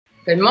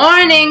Good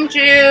morning,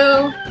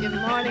 Jew. Good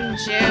morning,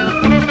 Jew.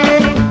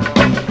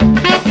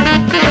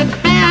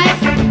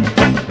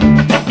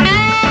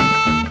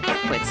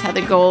 It's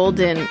Heather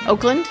Gold in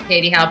Oakland.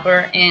 Katie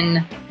Halper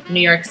in New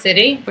York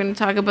City. We're going to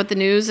talk about the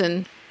news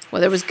and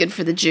whether it was good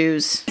for the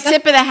Jews. The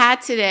tip of the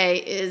hat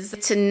today is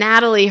to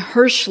Natalie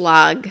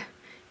Hirschlag,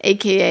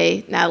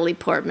 a.k.a. Natalie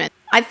Portman.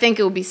 I think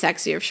it would be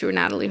sexier if she were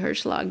Natalie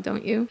Hirschlag,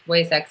 don't you?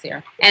 Way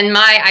sexier. And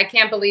my I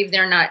can't believe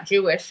they're not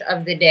Jewish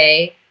of the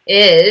day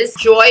is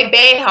Joy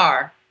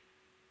Behar.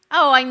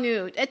 Oh, I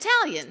knew.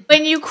 Italian.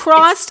 When you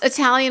crossed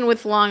Italian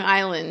with Long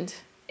Island,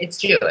 it's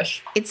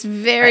Jewish. It's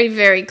very, right.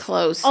 Very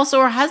close. Also,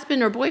 her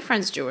husband or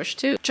boyfriend's Jewish,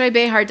 too. Joy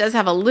Behar does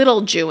have a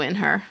little Jew in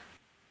her.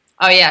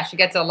 Oh, yeah. She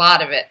gets a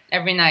lot of it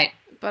every night.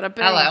 But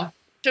hello.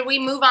 Should we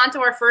move on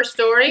to our first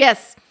story?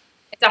 Yes.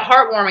 It's a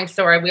heartwarming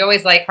story. We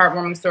always like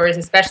heartwarming stories,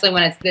 especially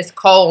when it's this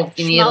cold.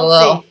 You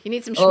need you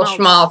need some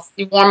schmaltz.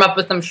 You warm up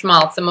with some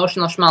schmaltz,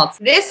 emotional schmaltz.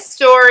 This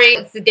story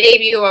is the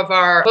debut of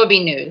our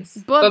Bubbe news.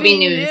 Bubbe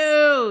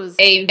news.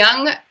 A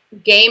young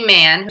gay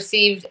man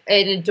received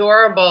an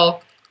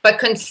adorable but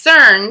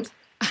concerned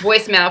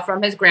voicemail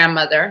from his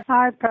grandmother.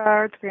 Hi,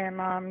 Pa, it's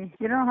Grandmom.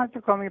 You don't have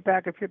to call me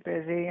back if you're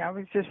busy. I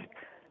was just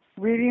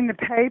reading the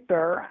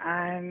paper,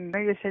 and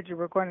you said you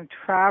were going to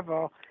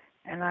travel.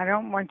 And I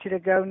don't want you to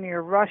go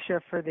near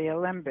Russia for the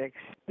Olympics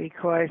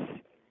because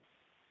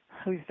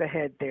who's the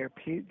head there?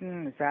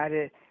 Putin? Is that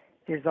it?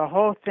 There's a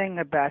whole thing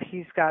about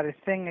he's got a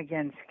thing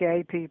against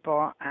gay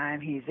people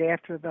and he's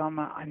after them,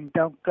 and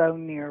don't go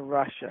near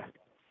Russia.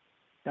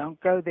 Don't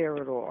go there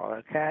at all,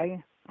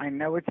 okay? I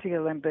know it's the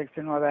Olympics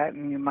and all that,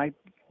 and you might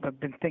have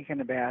been thinking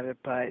about it,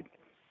 but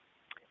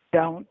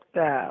don't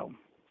go.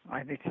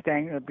 It'll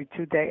be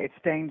it's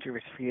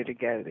dangerous for you to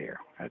go there,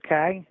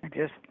 okay? I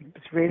just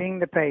was reading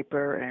the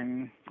paper,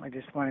 and I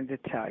just wanted to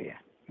tell you,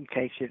 in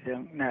case you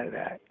don't know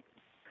that.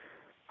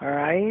 All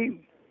right?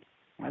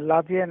 I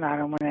love you, and I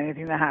don't want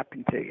anything to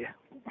happen to you.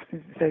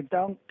 So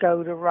don't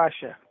go to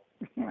Russia,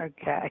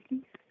 okay?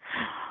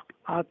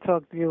 I'll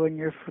talk to you when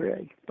you're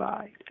free.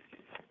 Bye.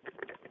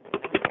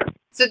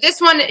 So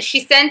this one she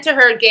sent to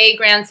her gay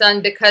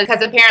grandson because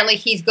apparently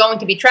he's going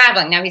to be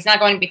traveling. Now, he's not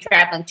going to be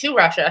traveling to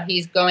Russia.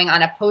 He's going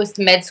on a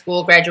post-med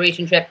school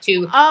graduation trip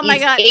to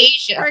East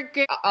Asia.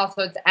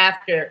 Also, it's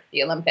after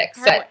the Olympics.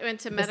 Went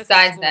to medical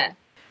besides school. that.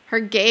 Her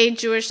gay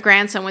Jewish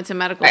grandson went to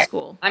medical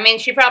school. I mean,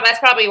 that's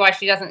probably why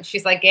she doesn't.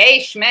 She's like, gay,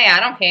 shmay, I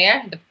don't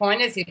care. The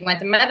point is he went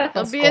to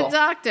medical school. He'll be a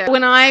doctor.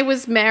 When I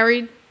was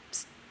married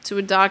to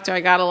a doctor, I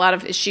got a lot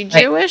of, is she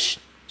Jewish?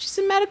 Right. She's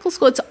in medical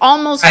school. It's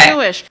almost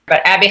Jewish.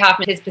 But Abby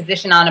Hoffman, his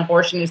position on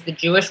abortion is the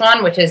Jewish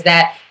one, which is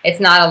that it's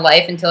not a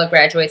life until it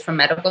graduates from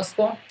medical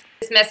school.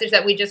 This message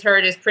that we just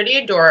heard is pretty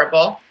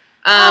adorable.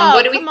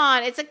 Come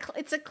on. It's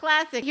a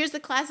classic. Here's the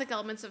classic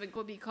elements of a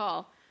Bubbe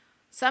call.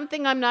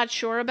 Something I'm not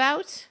sure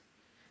about.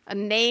 A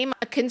name.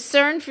 A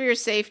concern for your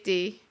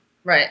safety.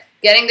 Right.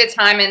 Getting the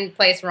time and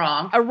place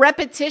wrong. A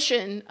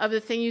repetition of the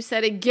thing you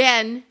said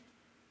again.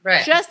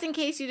 Right. Just in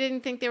case you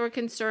didn't think they were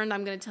concerned,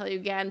 I'm going to tell you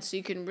again so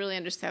you can really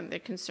understand they're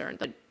concerned.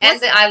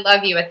 And the I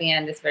love you at the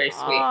end is very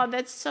sweet. Oh,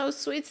 that's so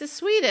sweet. It's the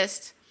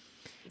sweetest.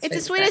 It's the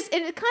sweetest.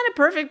 And it's kind of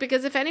perfect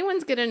because if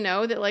anyone's going to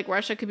know that like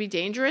Russia could be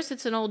dangerous,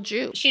 it's an old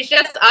Jew. She's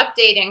just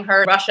updating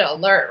her Russia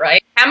alert,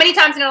 right? How many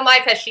times in her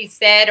life has she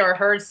said or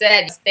heard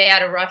said, stay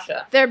out of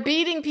Russia? They're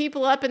beating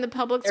people up in the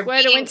public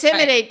square to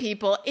intimidate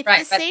people.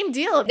 It's the same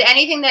deal.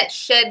 Anything that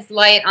sheds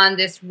light on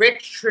this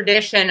rich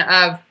tradition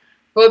of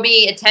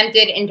Bubbe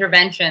attempted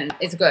intervention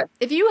is good.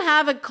 If you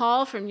have a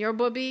call from your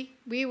Bubbe,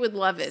 we would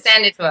love it.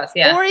 Send it to us,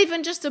 yeah. Or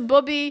even just a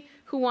Bubbe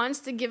who wants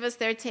to give us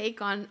their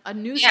take on a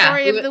news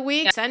story of the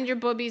week. Yeah. Send your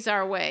Bubbes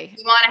our way.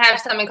 We want to have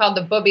something called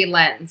the Bubbe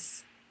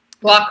lens.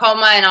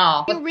 Glaucoma and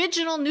all. The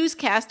original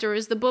newscaster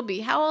is the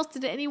Bubbe. How else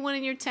did anyone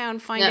in your town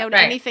find out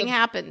anything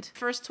happened?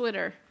 First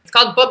Twitter. It's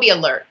called Bubbe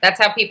Alert. That's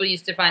how people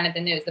used to find out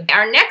the news.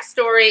 Our next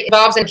story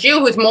involves a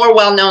Jew who's more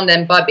well-known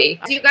than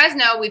Bubbe. As you guys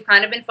know, we've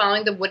kind of been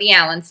following the Woody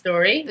Allen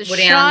story. The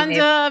Woody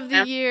Shonda of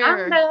the year.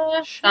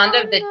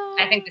 Shonda of the,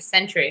 I think, the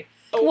century.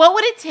 What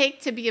would it take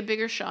to be a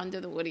bigger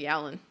Shonda than Woody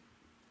Allen?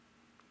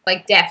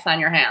 Like death on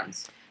your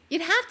hands.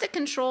 You'd have to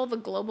control the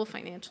global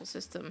financial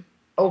system.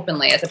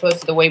 Openly, as opposed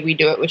to the way we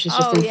do it, which is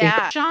just in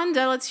secret.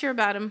 Shonda, let's hear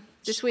about him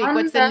this week.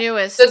 What's the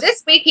newest? So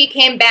this week he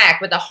came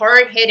back with a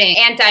hard-hitting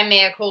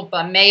anti-mea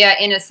culpa, mea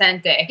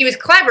innocente. He was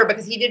clever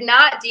because he did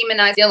not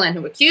demonize Dylan,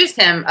 who accused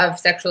him of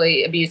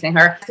sexually abusing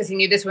her, because he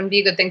knew this wouldn't be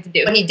a good thing to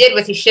do. What he did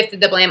was he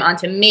shifted the blame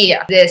onto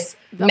Mia, this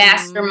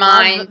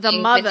mastermind,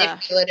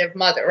 manipulative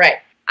mother. Right.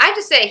 I have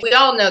to say, we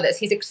all know this.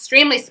 He's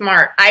extremely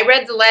smart. I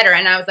read the letter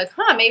and I was like,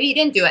 maybe he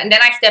didn't do it. And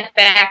then I stepped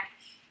back.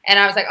 And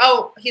I was like,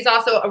 he's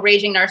also a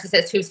raging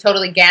narcissist who's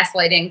totally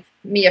gaslighting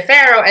Mia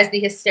Farrow as the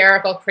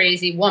hysterical,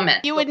 crazy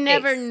woman. You would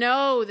never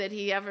know that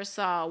he ever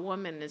saw a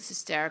woman as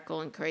hysterical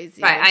and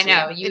crazy. Right, I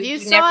know. If you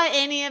saw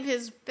any of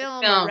his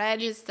film or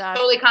read his stuff.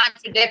 Totally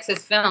contradicts his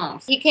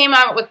films. He came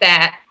out with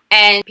that.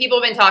 And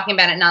people have been talking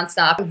about it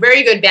nonstop. A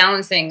very good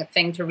balancing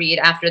thing to read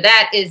after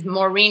that is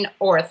Maureen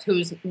Orth,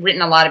 who's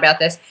written a lot about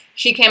this.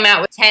 She came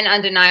out with 10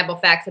 undeniable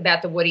facts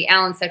about the Woody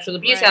Allen sexual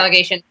abuse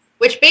allegation.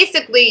 which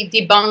basically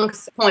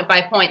debunks point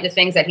by point the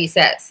things that he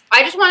says.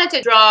 I just wanted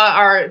to draw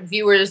our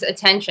viewers'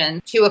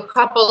 attention to a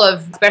couple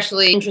of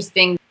especially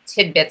interesting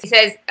tidbits. He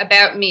says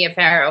about Mia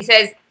Farrow. He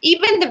says,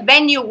 even the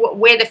venue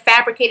where the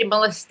fabricated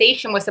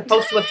molestation was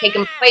supposed to have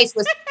taken place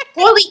was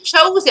poorly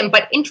chosen,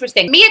 but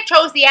interesting. Mia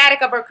chose the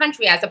attic of her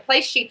country as a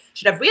place she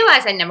should have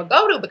realized I'd never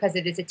go to because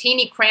it is a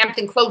teeny, cramped,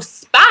 and close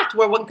spot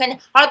where one can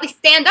hardly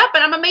stand up,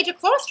 and I'm a major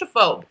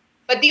claustrophobe.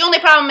 But the only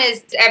problem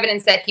is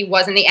evidence that he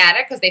was in the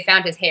attic because they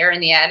found his hair in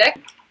the attic.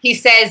 He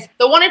says,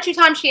 the 1 or 2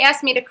 times she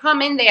asked me to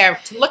come in there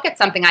to look at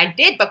something, I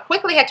did, but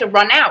quickly had to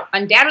run out.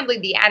 Undoubtedly,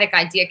 the attic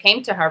idea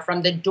came to her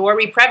from the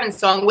Dory Previn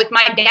song, With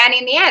My Daddy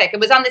in the Attic.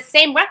 It was on the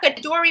same record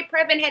Dory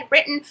Previn had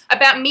written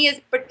about Mia's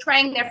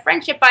betraying their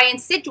friendship by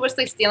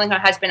insidiously stealing her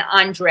husband,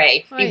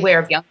 Andre. Right. Beware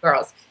of young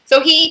girls.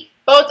 So he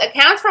both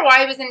accounts for why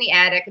he was in the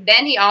attic,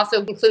 then he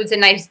also includes a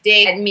nice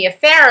dig at Mia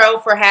Farrow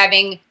for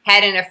having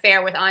had an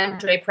affair with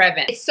Andre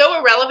Previn. It's so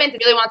irrelevant,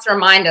 it really wants to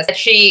remind us that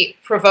she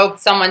provoked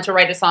someone to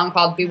write a song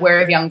called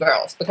Beware of Young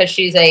Girls, because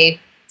she's a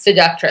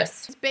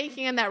seductress. It's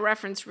baking in that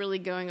reference really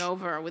going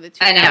over with the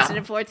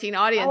 2014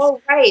 audience.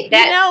 Oh, right. You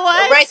know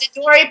what? Right,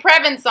 the Dory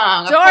Previn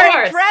song, of Dory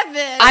course.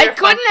 Previn. I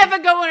couldn't ever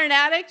go in an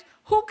attic.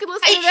 Who could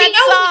listen to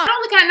that song? Not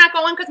only can I not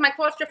go in because of my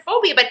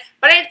claustrophobia, but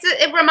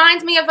it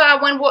reminds me of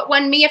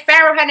when Mia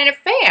Farrow had an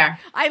affair.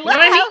 I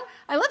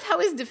love how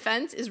his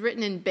defense is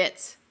written in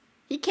bits.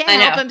 He can't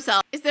help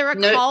himself. Is there a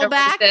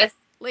callback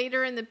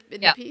later in the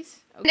piece?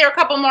 Okay. There are a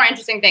couple more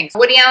interesting things.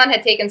 Woody Allen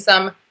had taken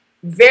some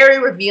very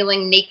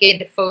revealing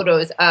naked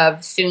photos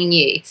of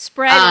Soon-Yi.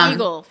 Spread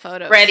eagle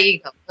photos. Spread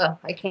eagle. Ugh,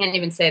 I can't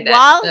even say that.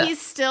 While he's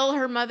still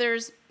her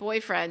mother's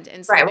boyfriend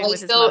and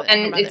with his mother.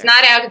 And it's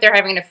not out that they're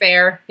having an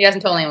affair. He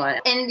hasn't told anyone.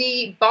 In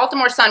the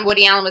Baltimore Sun,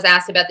 Woody Allen was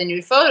asked about the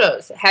nude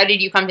photos. How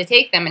did you come to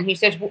take them? And he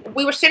says,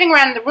 we were sitting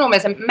around in the room,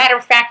 as a matter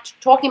of fact,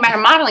 talking about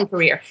her modeling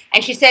career.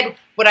 And she said,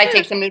 would I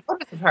take some nude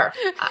photos of her?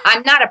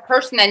 I'm not a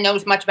person that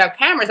knows much about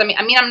cameras. I mean,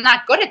 I'm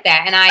not good at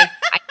that. And I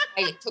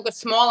took a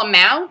small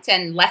amount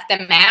and left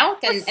them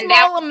out. And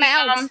that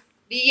was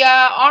the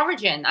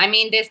origin. I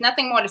mean, there's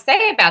nothing more to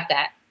say about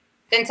that.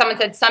 Then someone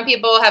said, some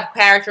people have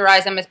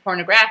characterized them as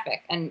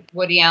pornographic. And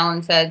Woody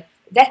Allen said,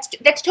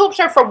 that's too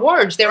absurd for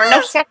words. There are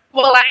no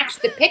sexual acts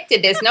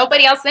depicted. There's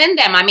nobody else in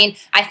them. I mean,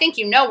 I think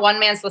one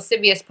man's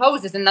lascivious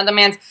pose is another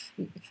man's,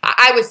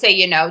 I would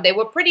say, they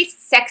were pretty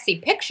sexy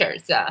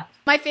pictures.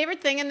 My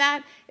favorite thing in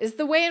that is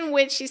the way in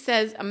which she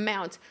says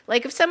amount.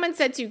 Like if someone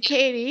said to you,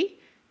 Katie,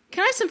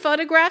 can I have some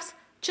photographs?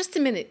 Just a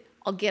minute.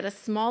 I'll get a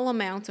small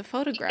amount of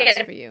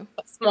photographs for you.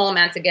 A small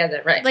amount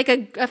together, right. Like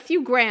a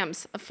few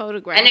grams of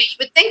photographs. And you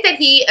would think that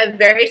a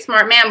very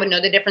smart man, would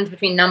know the difference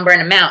between number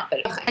and amount.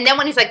 And then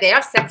when he's like, they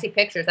are sexy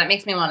pictures, that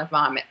makes me want to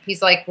vomit.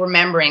 He's like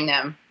remembering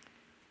them.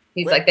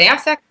 He's like, they are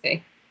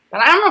sexy.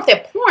 But I don't know if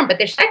they're porn, but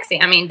they're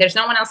sexy. I mean, there's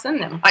no one else in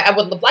them. I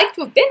would like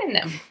to have been in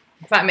them,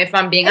 if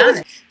I'm being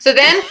honest. So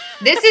then,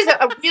 this is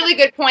a really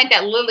good point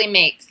that Lily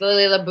makes,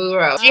 Lily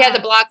Laburo. She has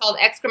a blog called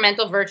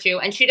Excremental Virtue,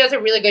 and she does a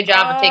really good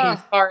job of taking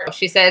this part.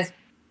 She says,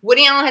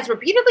 Woody Allen has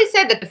repeatedly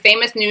said that the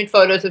famous nude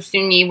photos of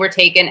Soon-Yi were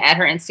taken at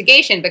her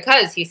instigation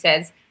because, he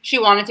says, she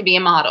wanted to be a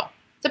model.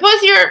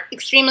 Suppose you're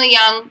extremely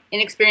young,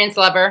 inexperienced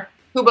lover,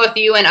 who both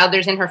you and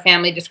others in her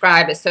family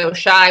describe as so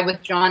shy,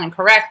 withdrawn, and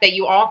correct that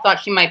you all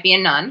thought she might be a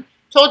nun,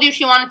 told you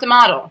she wanted to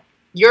model.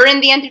 You're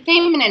in the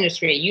entertainment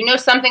industry. You know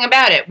something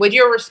about it. Would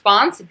your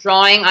response,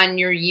 drawing on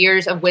your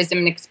years of wisdom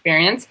and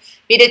experience,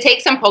 be to take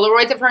some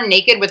Polaroids of her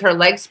naked with her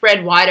legs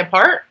spread wide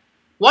apart?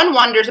 One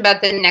wonders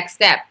about the next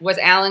step. Was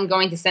Allen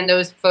going to send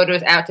those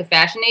photos out to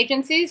fashion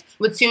agencies?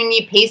 Would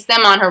Soon-Yi paste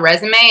them on her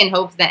resume in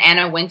hopes that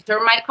Anna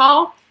Wintour might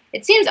call?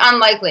 It seems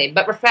unlikely,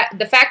 but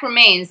the fact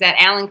remains that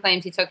Allen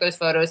claims he took those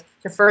photos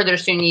to further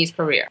Soon-Yi's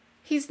career.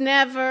 He's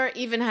never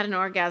even had an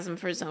orgasm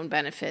for his own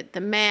benefit. The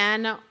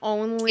man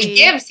only... He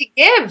gives. He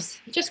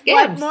just gives.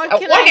 What more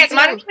can I do?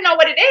 I don't even know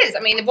what it is.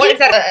 I mean, what is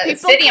that, a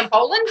city in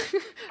Poland?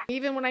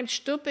 Even when I'm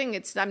stooping,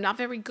 I'm not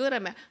very good.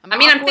 I'm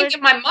thinking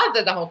of my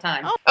mother the whole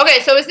time. Oh. Okay,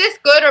 so is this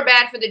good or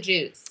bad for the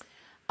Jews?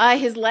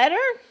 His letter?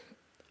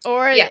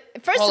 Or,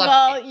 first of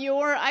all,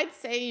 I'd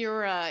say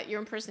your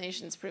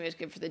impersonation is pretty much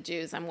good for the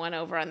Jews. I'm won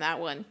over on that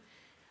one.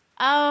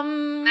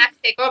 I have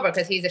to take over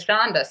because he's a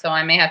Shonda, so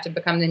I may have to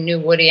become the new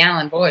Woody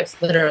Allen voice,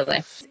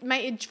 literally.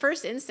 My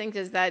first instinct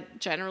is that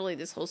generally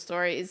this whole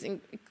story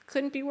it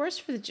couldn't be worse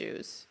for the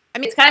Jews. I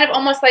mean, it's kind of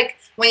almost like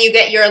when you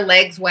get your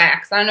legs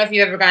waxed. I don't know if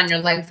you've ever gotten your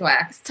legs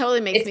waxed. It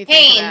totally makes me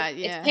think of that,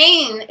 yeah.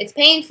 It's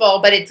painful,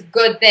 but it's a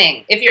good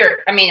thing.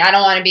 I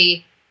don't want to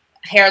be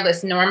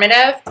hairless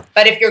normative,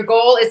 but if your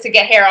goal is to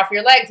get hair off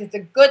your legs, it's a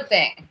good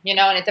thing,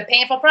 and it's a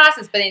painful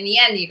process, but in the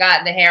end, you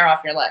got the hair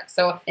off your legs.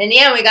 So in the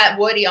end, we got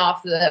Woody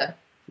off the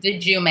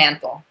Jew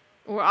mantle.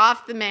 We're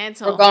off the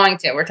mantle.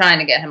 We're trying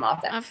to get him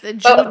off that. Off the Jew.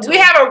 But we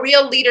have a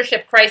real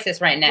leadership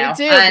crisis right now.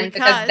 We do,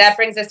 because that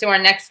brings us to our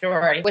next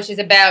story, which is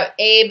about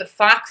Abe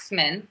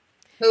Foxman,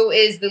 who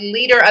is the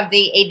leader of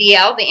the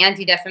ADL, the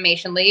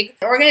Anti-Defamation League,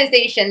 an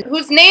organization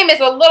whose name is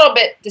a little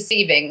bit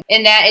deceiving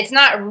in that it's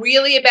not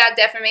really about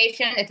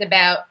defamation, it's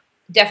about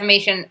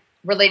defamation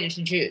related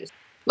to Jews.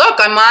 Look,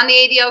 I'm on the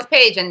ADL's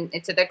page, and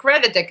it's to their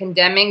credit, they're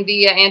condemning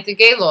the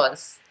anti-gay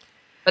laws.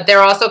 But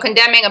they're also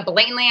condemning a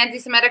blatantly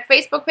anti-Semitic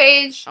Facebook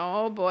page.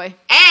 Oh, boy.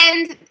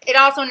 And it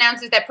also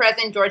announces that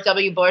President George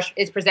W. Bush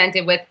is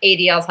presented with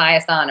ADL's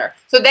highest honor.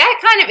 So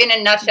that kind of, in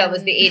a nutshell,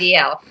 is the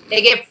ADL.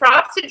 They give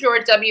props to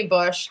George W.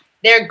 Bush.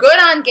 They're good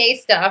on gay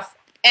stuff,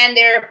 and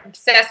they're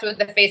obsessed with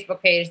the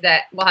Facebook page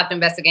that we'll have to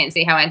investigate and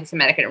see how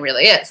anti-Semitic it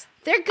really is.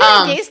 They're good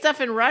on gay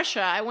stuff in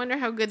Russia. I wonder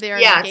how good they are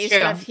on gay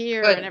stuff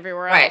here and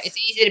everywhere else. Right. It's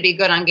easy to be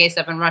good on gay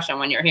stuff in Russia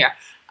when you're here.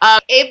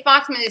 Abe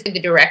Foxman is the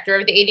director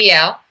of the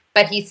ADL.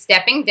 But he's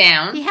stepping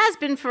down. He has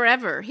been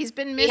forever. He's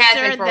been Mr. He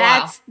has been for a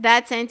while.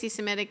 That's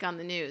anti-Semitic on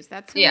the news.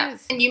 That's who he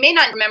is. And you may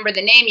not remember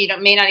the name.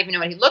 May not even know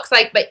what he looks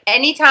like. But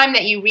anytime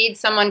that you read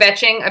someone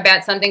bitching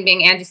about something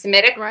being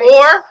anti-Semitic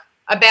or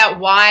about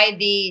why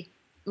the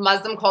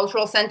Muslim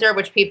Cultural Center,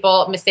 which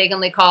people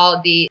mistakenly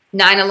call the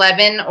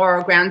 9/11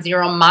 or Ground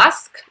Zero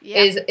Mosque,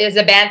 is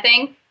a bad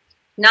thing,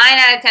 9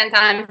 out of 10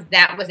 times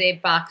that was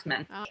Abe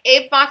Foxman. Oh.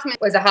 Abe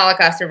Foxman was a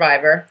Holocaust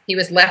survivor. He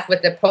was left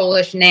with a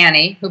Polish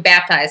nanny who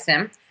baptized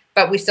him.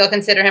 But we still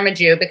consider him a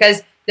Jew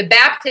because the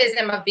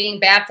baptism of being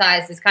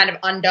baptized is kind of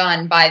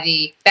undone by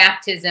the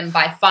baptism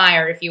by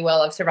fire, if you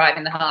will, of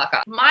surviving the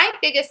Holocaust. My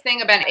biggest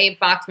thing about Abe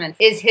Foxman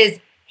is his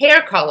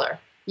hair color.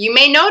 You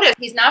may notice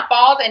he's not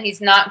bald and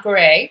he's not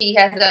gray. He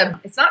has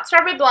it's not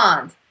strawberry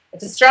blonde.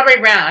 It's a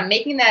strawberry brown. I'm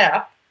making that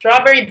up.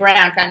 Strawberry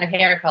brown kind of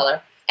hair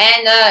color.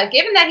 And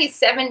given that he's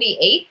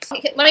 78,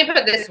 let me put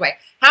it this way.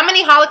 How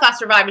many Holocaust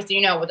survivors do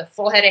you know with a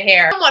full head of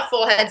hair, somewhat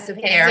full heads of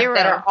hair,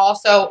 that are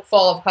also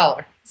full of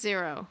color?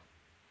 0.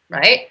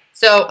 Right?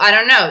 So, I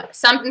don't know.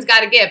 Something's got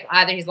to give.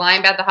 Either he's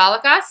lying about the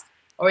Holocaust,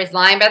 or he's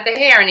lying about the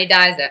hair and he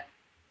dyes it.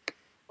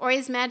 Or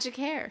his magic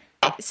hair.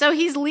 So,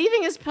 he's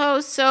leaving his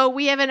post, so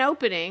we have an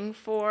opening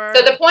for...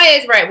 So, the point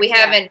is, we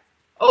have an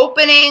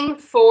opening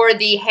for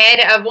the head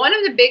of one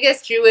of the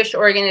biggest Jewish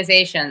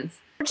organizations.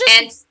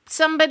 Just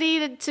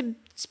somebody to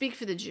speak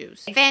for the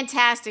Jews.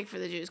 Fantastic for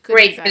the Jews.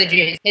 Great for the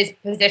Jews. His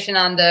position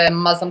on the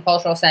Muslim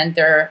Cultural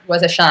Center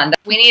was a shanda.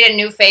 We need a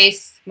new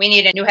face. We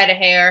need a new head of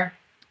hair.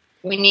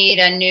 We need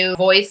a new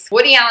voice.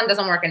 Woody Allen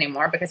doesn't work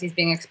anymore because he's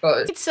being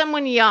exposed. We need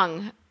someone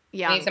young.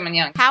 We need someone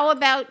young. How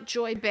about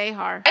Joy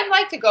Behar? I'd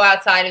like to go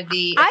outside of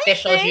the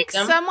official Jewism. I think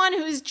someone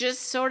who's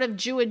just sort of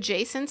Jew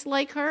adjacent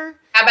like her.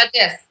 How about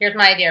this? Here's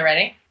my idea.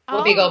 Ready?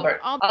 Whoopi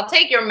Goldberg. I'll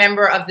take your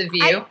member of The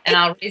View and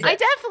I'll raise it. I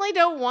definitely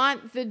don't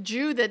want the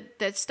Jew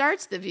that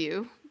starts The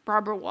View,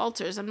 Barbara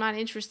Walters. I'm not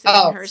interested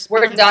in her.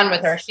 We're done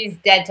with her. She's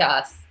dead to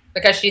us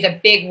because she's a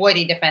big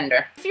Woody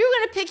defender. If you were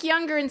going to pick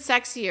younger and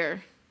sexier...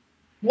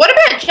 What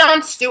about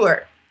Jon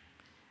Stewart?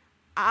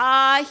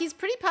 He's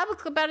pretty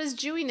public about his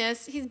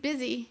Jewiness. He's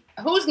busy.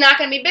 Who's not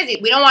going to be busy?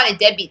 We don't want a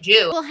deadbeat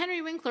Jew. Well,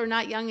 Henry Winkler,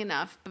 not young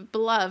enough, but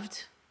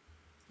beloved.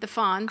 The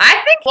Fonz.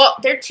 I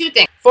think, there are two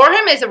things. For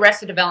him is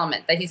Arrested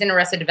Development, that he's in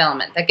Arrested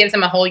Development. That gives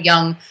him a whole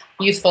young,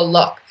 youthful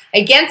look.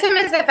 Against him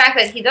is the fact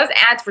that he does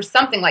ads for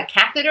something like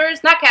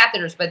catheters. Not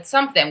catheters, but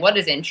something. What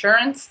is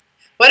insurance?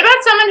 What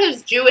about someone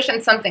who's Jewish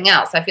and something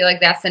else? I feel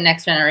like that's the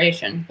next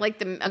generation.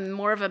 Like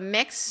more of a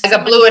mix? Like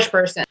a bluish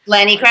person.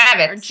 Lenny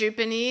Kravitz. Or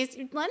Japanese.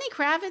 Lenny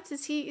Kravitz,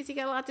 is he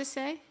got a lot to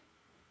say?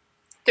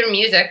 Through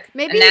music.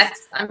 Maybe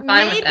I'm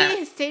fine with that. Maybe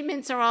his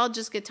statements are all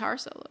just guitar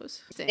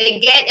solos. They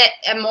get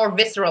at a more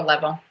visceral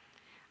level.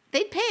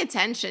 They'd pay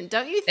attention,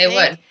 don't you think? They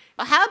would.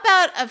 Well, how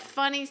about a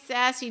funny,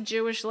 sassy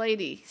Jewish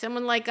lady?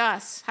 Someone like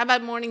us. How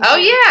about Morning Jew? Oh,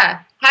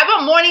 yeah. How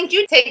about Morning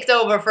Jew takes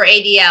over for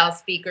ADL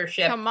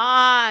speakership? Come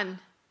on.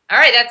 All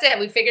right, that's it.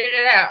 We figured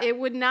it out. It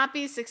would not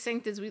be as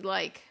succinct as we'd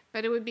like,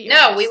 but it would be...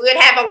 No, we would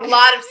have a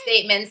lot of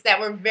statements that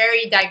were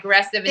very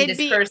digressive and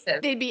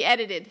discursive. They'd be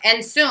edited.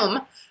 And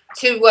soon,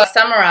 to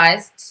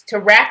summarize, to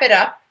wrap it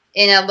up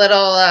in a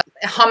little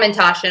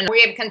Hamantaschen,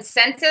 we have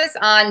consensus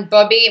on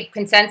Bubbe,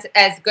 consensus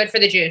as good for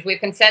the Jews. We have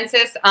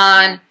consensus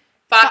on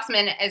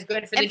Foxman as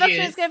good for the Jews.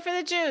 Foxman is good for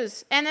the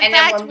Jews. And in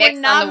fact, we're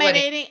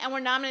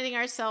nominating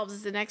ourselves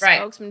as the next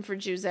spokesman for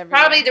Jews everywhere.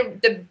 Probably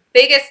the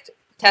biggest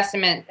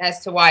testament as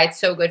to why it's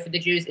so good for the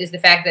Jews is the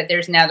fact that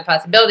there's now the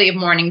possibility of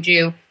Morning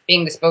Jew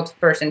being the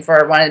spokesperson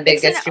for one of the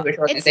biggest Jewish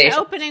organizations. It's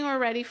an opening we're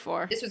ready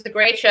for. This was a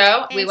great show.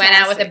 Fantastic. We went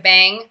out with a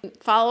bang.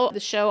 Follow the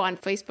show on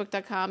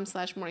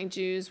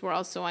Facebook.com/MorningJews. We're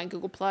also on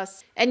Google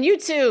Plus and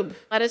YouTube.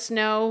 Let us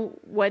know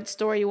what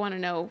story you want to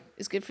know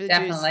is good for the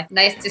Jews. Definitely.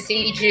 Nice to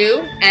see you,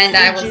 and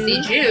I will see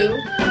you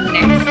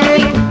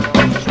next week.